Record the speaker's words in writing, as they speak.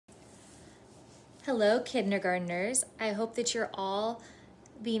Hello, kindergartners. I hope that you're all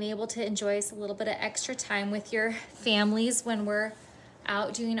being able to enjoy a little bit of extra time with your families when we're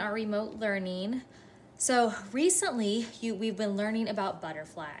out doing our remote learning. So recently, we've been learning about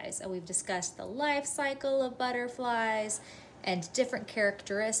butterflies, and we've discussed the life cycle of butterflies and different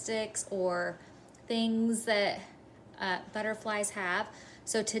characteristics or things that butterflies have.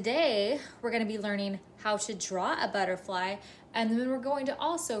 So today we're going to be learning how to draw a butterfly, and then we're going to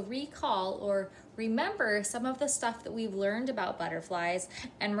also recall or remember some of the stuff that we've learned about butterflies,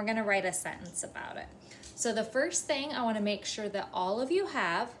 and we're going to write a sentence about it. So the first thing I want to make sure that all of you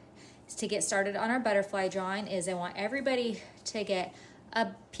have to get started on our butterfly drawing is I want everybody to get a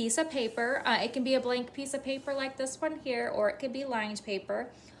piece of paper. It can be a blank piece of paper like this one here, or it could be lined paper,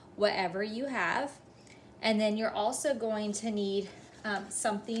 whatever you have. And then you're also going to need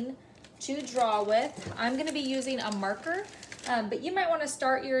something to draw with. I'm going to be using a marker, but you might want to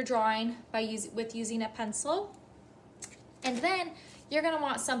start your drawing by using a pencil. And then you're going to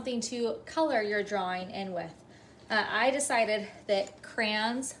want something to color your drawing in with. I decided that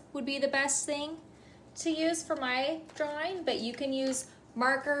crayons would be the best thing to use for my drawing, but you can use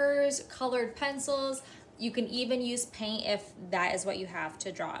markers, colored pencils. You can even use paint if that is what you have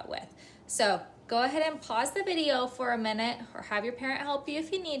to draw it with. So go ahead and pause the video for a minute, or have your parent help you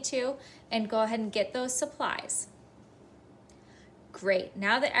if you need to, and go ahead and get those supplies. Great,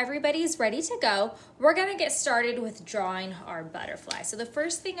 now that everybody's ready to go, we're gonna get started with drawing our butterfly. So the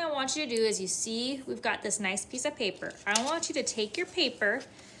first thing I want you to do is, you see we've got this nice piece of paper. I want you to take your paper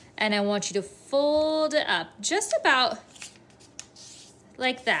and I want you to fold it up just about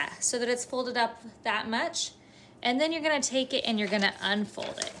like that, so that it's folded up that much. And then you're gonna take it and you're gonna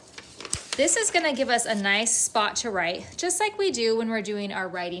unfold it. This is gonna give us a nice spot to write, just like we do when we're doing our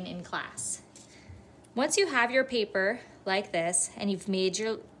writing in class. Once you have your paper like this and you've made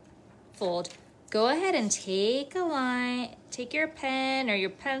your fold, go ahead and take a line, take your pen or your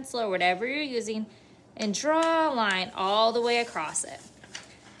pencil or whatever you're using and draw a line all the way across it.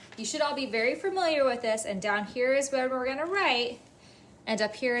 You should all be very familiar with this, and down here is where we're gonna write, and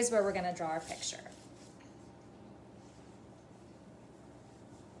up here is where we're gonna draw our picture.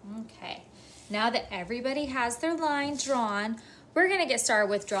 Okay, now that everybody has their line drawn, we're gonna get started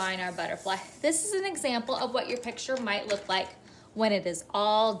with drawing our butterfly. This is an example of what your picture might look like when it is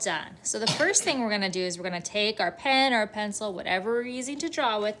all done. So the first thing we're gonna do is we're gonna take our pen or pencil, whatever we're using to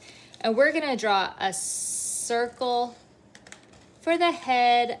draw with, and we're gonna draw a circle for the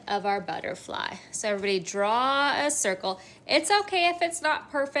head of our butterfly. So everybody draw a circle. It's okay if it's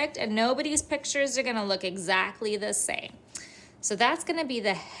not perfect, and nobody's pictures are gonna look exactly the same. So that's gonna be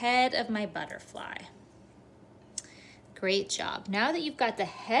the head of my butterfly. Great job. Now that you've got the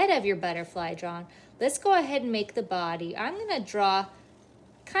head of your butterfly drawn, let's go ahead and make the body. I'm gonna draw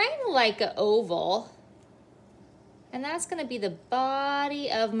kind of like an oval, and that's gonna be the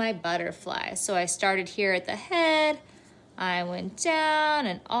body of my butterfly. So I started here at the head, I went down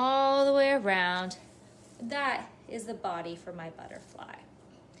and all the way around. That is the body for my butterfly.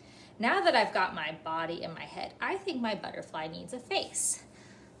 Now that I've got my body in my head, I think my butterfly needs a face.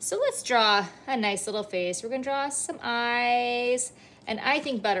 So let's draw a nice little face. We're gonna draw some eyes, and I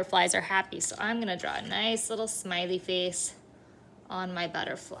think butterflies are happy, so I'm gonna draw a nice little smiley face on my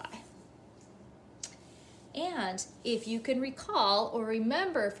butterfly. And if you can recall or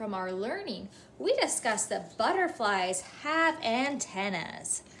remember from our learning, we discussed that butterflies have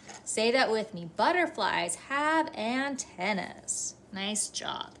antennas. Say that with me, butterflies have antennas. Nice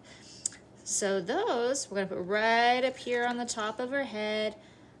job. So those, we're gonna put right up here on the top of her head,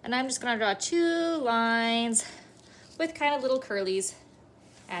 and I'm just gonna draw two lines with kind of little curlies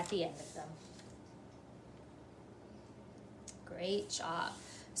at the end of them. Great job.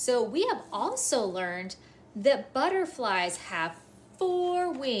 So we have also learned that butterflies have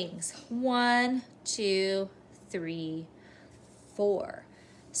 4 wings. 1, 2, 3, 4.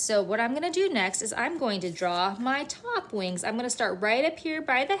 So what I'm gonna do next is I'm going to draw my top wings. I'm gonna start right up here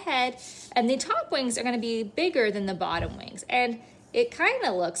by the head, and the top wings are gonna be bigger than the bottom wings, and it kind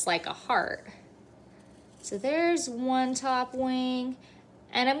of looks like a heart. So there's one top wing,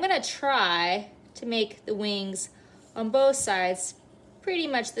 and I'm gonna try to make the wings on both sides pretty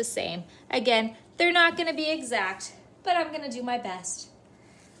much the same. Again, they're not gonna be exact, but I'm gonna do my best.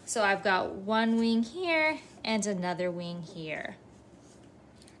 So I've got one wing here and another wing here.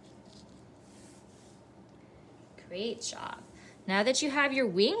 Great job. Now that you have your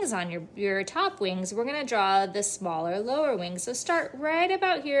wings on your top wings, we're gonna draw the smaller lower wings. So start right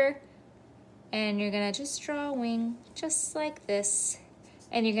about here, and you're gonna just draw a wing just like this.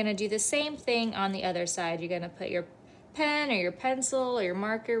 And you're gonna do the same thing on the other side. You're gonna put your pen or your pencil or your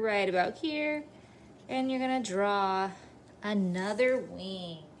marker right about here, And you're gonna draw another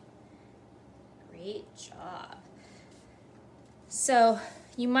wing. Great job. So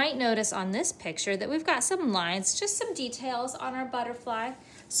you might notice on this picture that we've got some lines, just some details on our butterfly.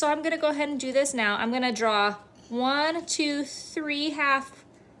 So I'm gonna go ahead and do this now. I'm gonna draw 1, 2, 3 half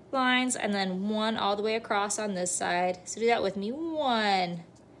lines and then one all the way across on this side. So do that with me. 1,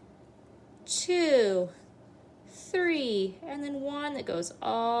 2, 3, and then one that goes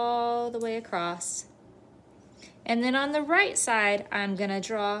all the way across. And then on the right side, I'm gonna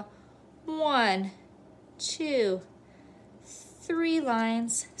draw 1, 2, 3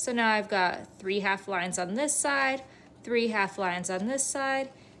 lines. So now I've got 3 half lines on this side, 3 half lines on this side,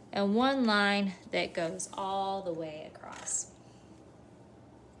 and 1 line that goes all the way across.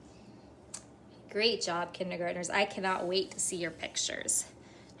 Great job, kindergartners. I cannot wait to see your pictures.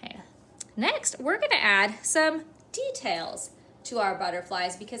 Okay. Next, we're gonna add some details to our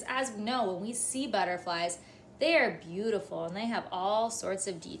butterflies because as we know, when we see butterflies, they are beautiful and they have all sorts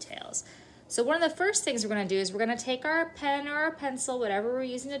of details. So one of the first things we're gonna do is we're gonna take our pen or our pencil, whatever we're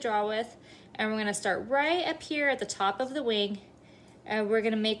using to draw with, and we're gonna start right up here at the top of the wing, and we're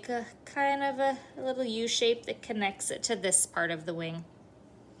gonna make a kind of a little U shape that connects it to this part of the wing.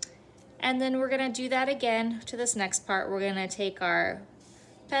 And then we're gonna do that again to this next part. We're gonna take our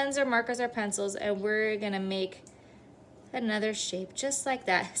pens or markers or pencils and we're gonna make another shape just like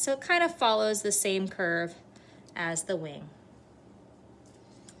that. So it kind of follows the same curve as the wing.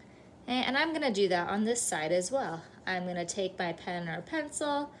 And I'm gonna do that on this side as well. I'm gonna take my pen or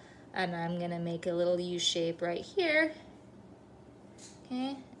pencil and I'm gonna make a little U shape right here.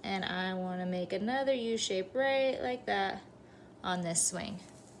 Okay, and I wanna make another U shape right like that on this wing.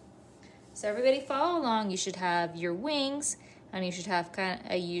 So everybody follow along. You should have your wings and you should have kind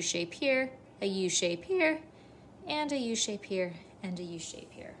of a U shape here, a U shape here, and a U shape here, and a U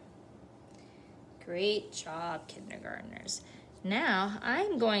shape here. Great job, kindergartners. Now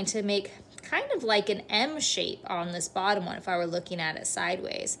I'm going to make kind of like an M shape on this bottom one if I were looking at it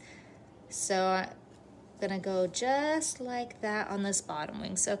sideways. So I'm gonna go just like that on this bottom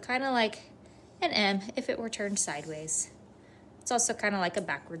wing. So kind of like an M if it were turned sideways. It's also kind of like a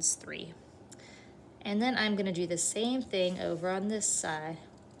backwards 3. And then I'm gonna do the same thing over on this side.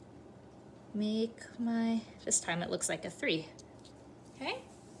 This time it looks like a 3. Okay?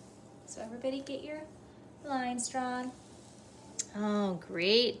 So everybody get your lines drawn. Oh,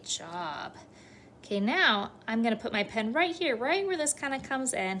 great job. Okay, now I'm gonna put my pen right here, right where this kind of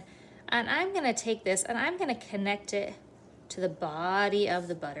comes in, and I'm gonna take this and I'm gonna connect it to the body of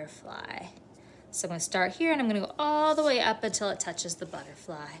the butterfly. So I'm gonna start here and I'm gonna go all the way up until it touches the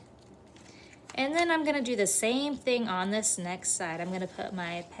butterfly. And then I'm gonna do the same thing on this next side. I'm gonna put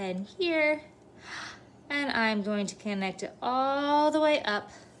my pen here and I'm going to connect it all the way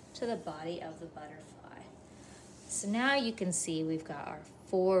up to the body of the butterfly. So now you can see we've got our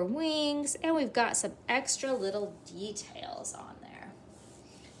 4 wings and we've got some extra little details on there.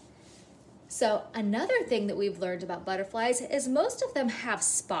 So another thing that we've learned about butterflies is most of them have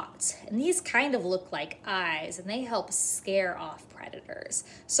spots, and these kind of look like eyes and they help scare off predators.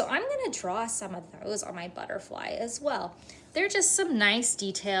 So I'm gonna draw some of those on my butterfly as well. They're just some nice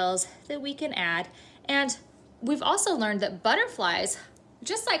details that we can add. And we've also learned that butterflies,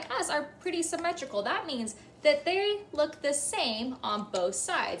 just like us, are pretty symmetrical. That means that they look the same on both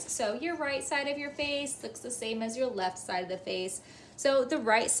sides. So your right side of your face looks the same as your left side of the face. So the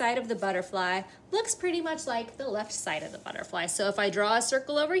right side of the butterfly looks pretty much like the left side of the butterfly. So if I draw a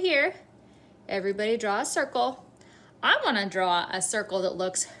circle over here, everybody draw a circle. I want to draw a circle that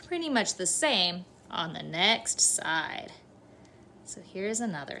looks pretty much the same on the next side. So here's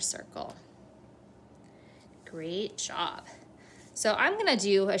another circle. Great job. So I'm gonna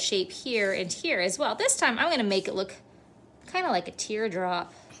do a shape here and here as well. This time I'm gonna make it look kind of like a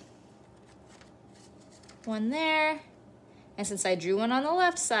teardrop. One there. And since I drew one on the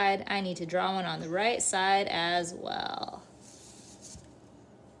left side, I need to draw one on the right side as well.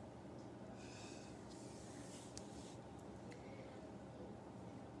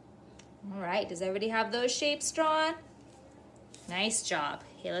 All right, does everybody have those shapes drawn? Nice job.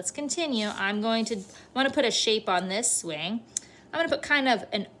 Okay, let's continue. I want to put a shape on this swing. I'm gonna put kind of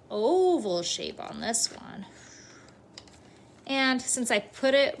an oval shape on this one. And since I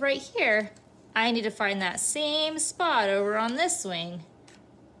put it right here, I need to find that same spot over on this wing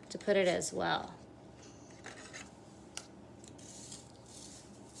to put it as well.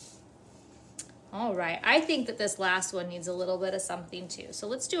 All right, I think that this last one needs a little bit of something too. So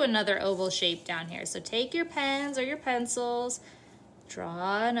let's do another oval shape down here. So take your pens or your pencils,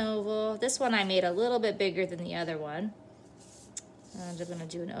 draw an oval. This one I made a little bit bigger than the other one. And I'm gonna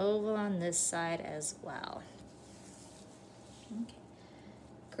do an oval on this side as well. Okay.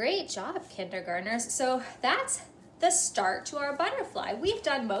 Great job, kindergartners. So that's the start to our butterfly. We've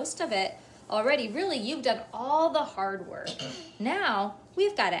done most of it already. Really, you've done all the hard work. Now,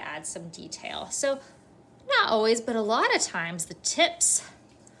 we've got to add some detail. So, not always, but a lot of times the tips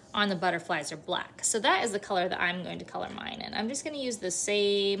on the butterflies are black. So that is the color that I'm going to color mine in. I'm just going to use the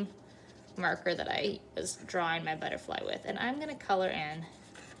same marker that I was drawing my butterfly with, and I'm going to color in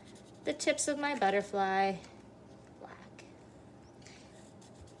the tips of my butterfly black.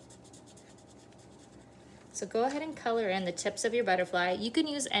 So go ahead and color in the tips of your butterfly. You can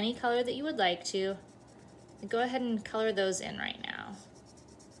use any color that you would like to. Go ahead and color those in right now.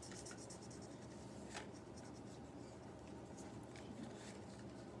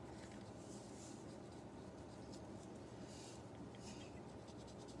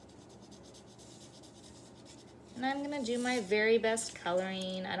 And I'm gonna do my very best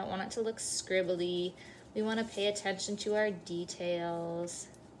coloring. I don't want it to look scribbly. We wanna pay attention to our details.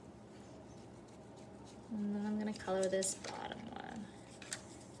 And then I'm gonna color this bottom one.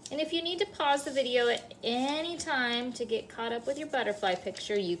 And if you need to pause the video at any time to get caught up with your butterfly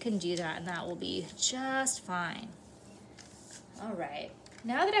picture, you can do that, and that will be just fine. All right,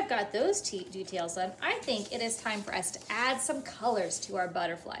 now that I've got those details done, I think it is time for us to add some colors to our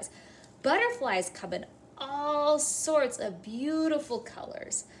butterflies. Butterflies come in all sorts of beautiful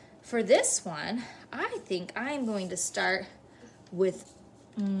colors. For this one, I think I'm going to start with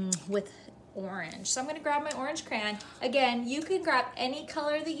orange. So I'm going to grab my orange crayon. Again, you can grab any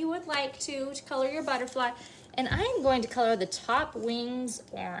color that you would like to color your butterfly, and I'm going to color the top wings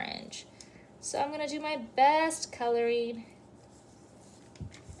orange. So I'm going to do my best coloring,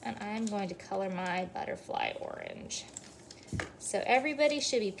 and I'm going to color my butterfly orange. So everybody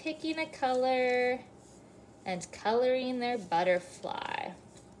should be picking a color and coloring their butterfly.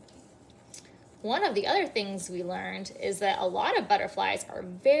 One of the other things we learned is that a lot of butterflies are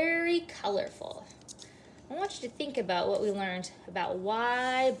very colorful. I want you to think about what we learned about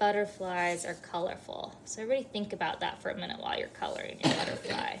why butterflies are colorful. So everybody think about that for a minute while you're coloring your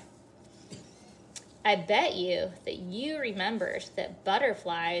butterfly. I bet you that you remembered that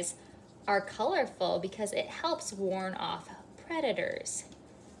butterflies are colorful because it helps warn off predators.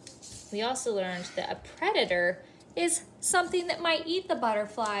 We also learned that a predator is something that might eat the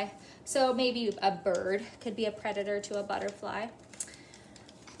butterfly. So maybe a bird could be a predator to a butterfly.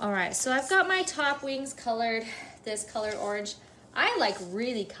 All right, so I've got my top wings colored, this color orange. I like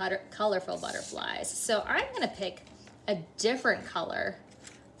really colorful butterflies. So I'm gonna pick a different color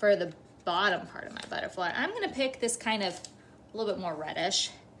for the bottom part of my butterfly. I'm gonna pick this kind of a little bit more reddish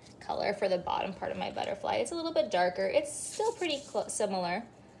color for the bottom part of my butterfly. It's a little bit darker. It's still pretty similar.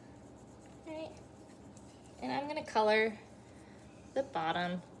 And I'm gonna color the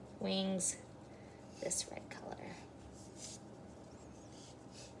bottom wings this red color.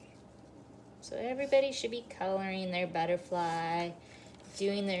 So everybody should be coloring their butterfly,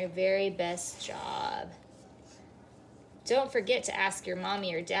 doing their very best job. Don't forget to ask your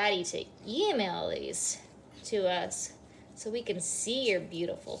mommy or daddy to email these to us so we can see your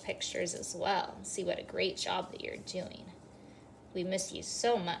beautiful pictures as well. See what a great job that you're doing. We miss you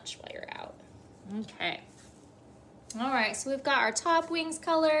so much while you're out. Okay. All right, so we've got our top wings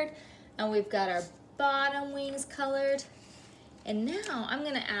colored and we've got our bottom wings colored. And now I'm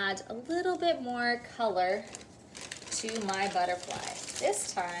gonna add a little bit more color to my butterfly.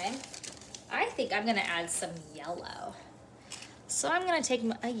 This time, I think I'm gonna add some yellow. So I'm gonna take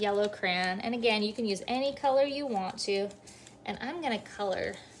a yellow crayon, and again, you can use any color you want to, and I'm gonna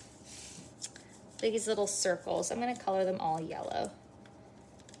color these little circles. I'm gonna color them all yellow.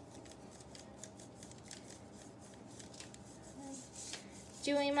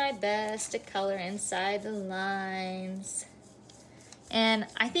 Doing my best to color inside the lines. And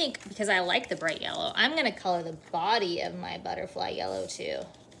I think because I like the bright yellow, I'm gonna color the body of my butterfly yellow too.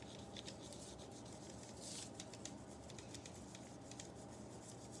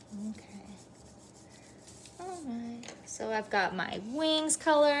 Okay. All right. So I've got my wings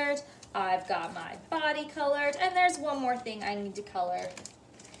colored, I've got my body colored, and there's one more thing I need to color,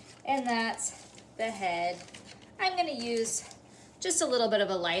 and that's the head. I'm gonna use just a little bit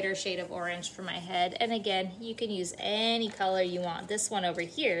of a lighter shade of orange for my head. And again, you can use any color you want. This one over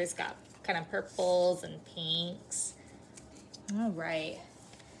here has got kind of purples and pinks. All right.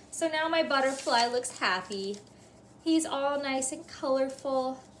 So now my butterfly looks happy. He's all nice and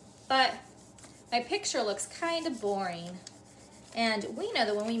colorful, but my picture looks kind of boring. And we know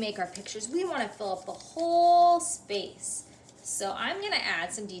that when we make our pictures, we want to fill up the whole space. So I'm gonna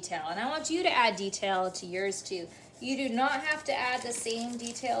add some detail, and I want you to add detail to yours too. You do not have to add the same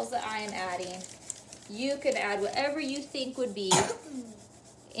details that I am adding. You can add whatever you think would be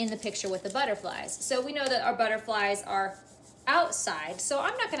in the picture with the butterflies. So we know that our butterflies are outside, so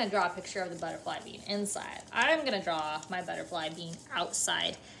I'm not gonna draw a picture of the butterfly being inside. I'm gonna draw my butterfly being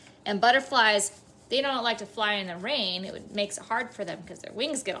outside. And butterflies, they don't like to fly in the rain. Makes it hard for them because their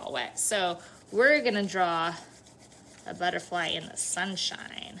wings get all wet. So we're gonna draw a butterfly in the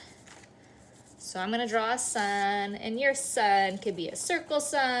sunshine. So I'm gonna draw a sun, and your sun could be a circle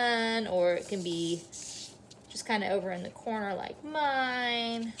sun, or it can be just kind of over in the corner like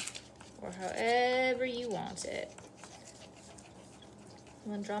mine, or however you want it.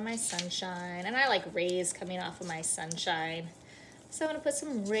 I'm gonna draw my sunshine, and I like rays coming off of my sunshine. So I'm gonna put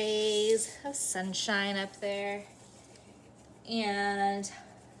some rays of sunshine up there. And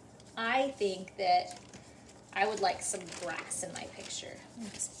I think that I would like some grass in my picture.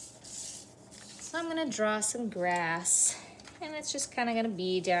 So I'm gonna draw some grass, and it's just kind of gonna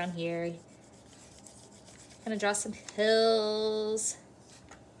be down here. I'm gonna draw some hills,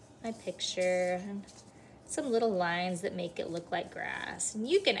 my picture, and some little lines that make it look like grass. And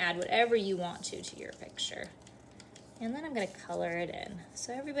you can add whatever you want to your picture. And then I'm gonna color it in.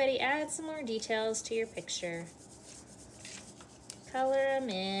 So everybody add some more details to your picture. Color them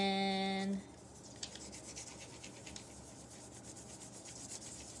in.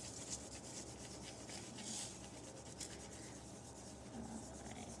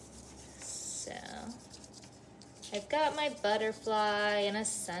 I've got my butterfly and a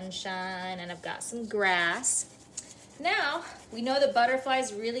sunshine, and I've got some grass. Now, we know that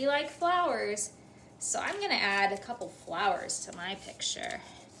butterflies really like flowers, so I'm gonna add a couple flowers to my picture.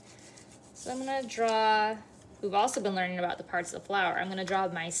 So I'm gonna draw, we've also been learning about the parts of the flower. I'm gonna draw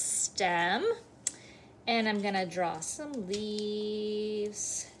my stem, and I'm gonna draw some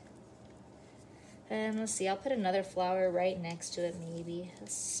leaves. And let's see, I'll put another flower right next to it maybe. A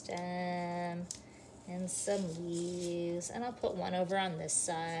stem. And some leaves, and I'll put one over on this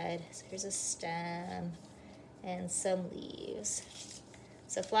side. So here's a stem and some leaves.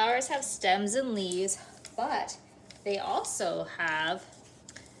 So flowers have stems and leaves, but they also have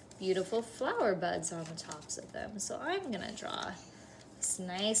beautiful flower buds on the tops of them. So I'm gonna draw this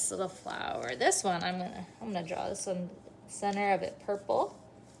nice little flower. This one, I'm gonna draw this one, center of it purple.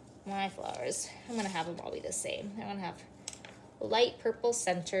 My flowers, I'm gonna have them all be the same. I'm gonna have light purple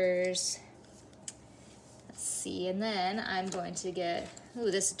centers. Let's see, and then I'm going to get,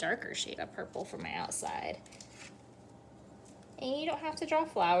 this darker shade of purple for my outside. And you don't have to draw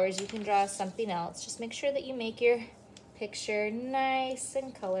flowers, you can draw something else. Just make sure that you make your picture nice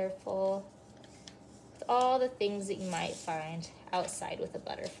and colorful with all the things that you might find outside with a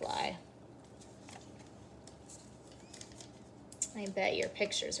butterfly. I bet your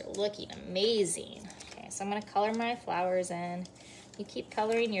pictures are looking amazing. Okay, so I'm gonna color my flowers in. You keep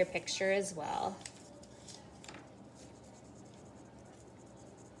coloring your picture as well.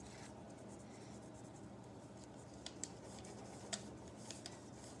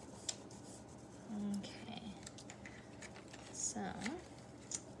 So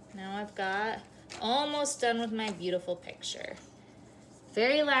now I've got almost done with my beautiful picture.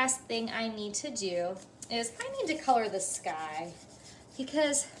 Very last thing I need to do is I need to color the sky,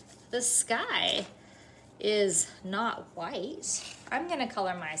 because the sky is not white. I'm gonna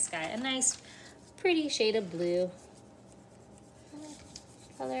color my sky a nice pretty shade of blue.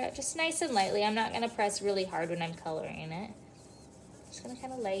 Color it just nice and lightly. I'm not gonna press really hard when I'm coloring it. Just gonna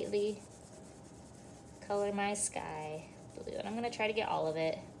kind of lightly color my sky blue, and I'm gonna try to get all of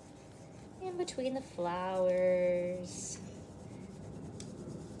it in between the flowers.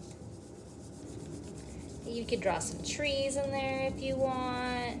 You could draw some trees in there if you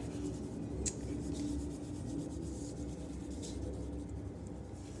want.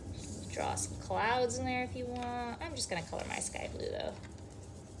 Draw some clouds in there if you want. I'm just gonna color my sky blue though.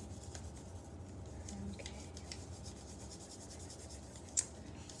 Okay.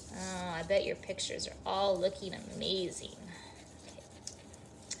 Oh, I bet your pictures are all looking amazing. Okay.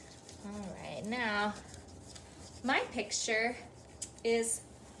 All right, now my picture is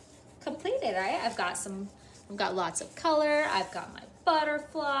completed, right? I've got lots of color. I've got my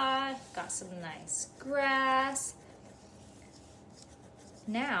butterfly, got some nice grass.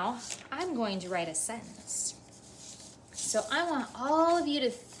 Now I'm going to write a sentence. So I want all of you to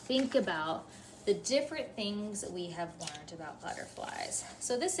think about the different things that we have learned about butterflies.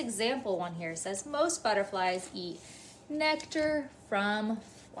 So this example one here says most butterflies eat nectar from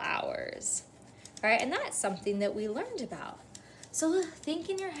flowers. All right, and that's something that we learned about. So think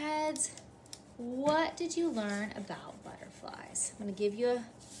in your heads, what did you learn about butterflies? I'm gonna give you a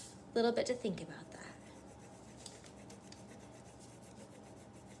little bit to think about that.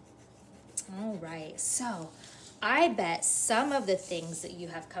 All right, so I bet some of the things that you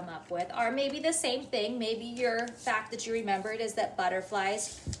have come up with are maybe the same thing. Maybe your fact that you remembered is that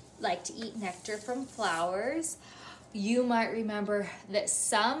butterflies like to eat nectar from flowers. You might remember that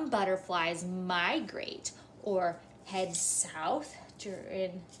some butterflies migrate or head south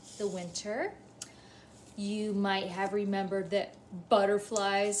during the winter. You might have remembered that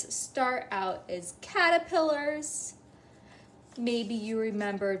butterflies start out as caterpillars. Maybe you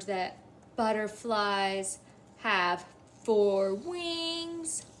remembered that butterflies have 4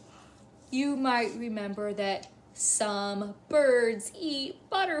 wings. You might remember that some birds eat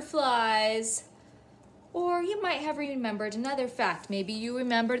butterflies. Or you might have remembered another fact. Maybe you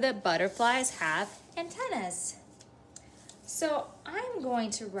remember that butterflies have antennas. So I'm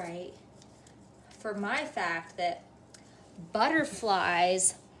going to write for my fact that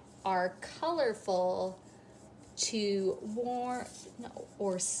butterflies are colorful to warn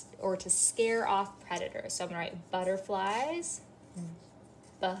or to scare off predators. So I'm gonna write butterflies,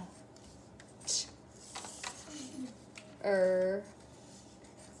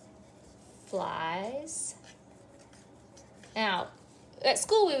 flies. Now, at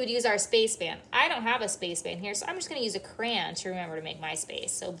school we would use our spaceman. I don't have a spaceman here, so I'm just gonna use a crayon to remember to make my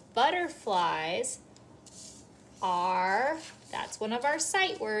space. So butterflies are, that's one of our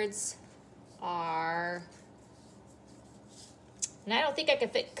sight words, are, and I don't think I can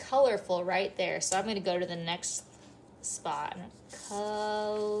fit colorful right there, so I'm gonna go to the next spot.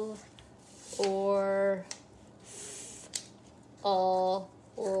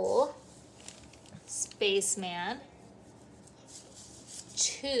 Spaceman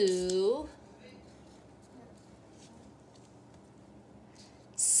to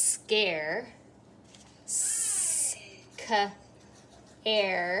scare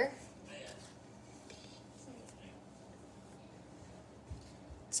air.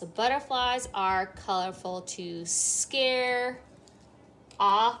 So butterflies are colorful to scare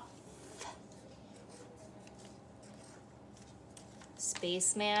off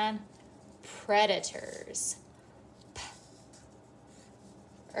spaceman predators.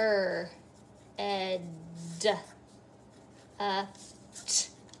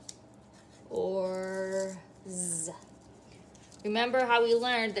 Remember how we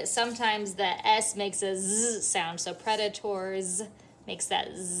learned that sometimes the S makes a Z sound, so predators makes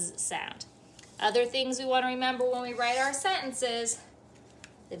that Z sound. Other things we want to remember when we write our sentences: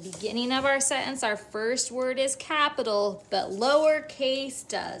 the beginning of our sentence, our first word is capital, but lowercase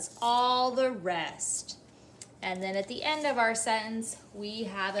does all the rest. And then at the end of our sentence, we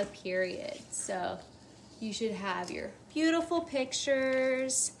have a period. So you should have your beautiful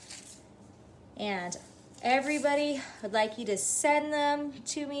pictures, and everybody would like you to send them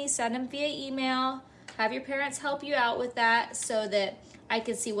to me, send them via email. Have your parents help you out with that so that I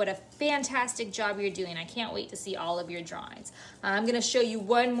can see what a fantastic job you're doing. I can't wait to see all of your drawings. I'm gonna show you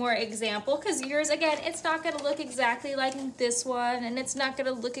one more example because yours, again, it's not gonna look exactly like this one, and it's not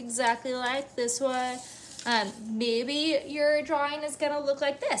gonna look exactly like this one. Maybe your drawing is gonna look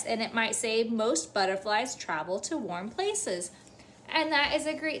like this, and it might say most butterflies travel to warm places. And that is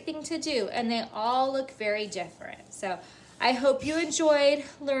a great thing to do, and they all look very different. So I hope you enjoyed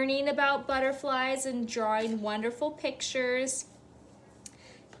learning about butterflies and drawing wonderful pictures.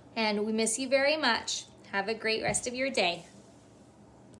 And we miss you very much. Have a great rest of your day.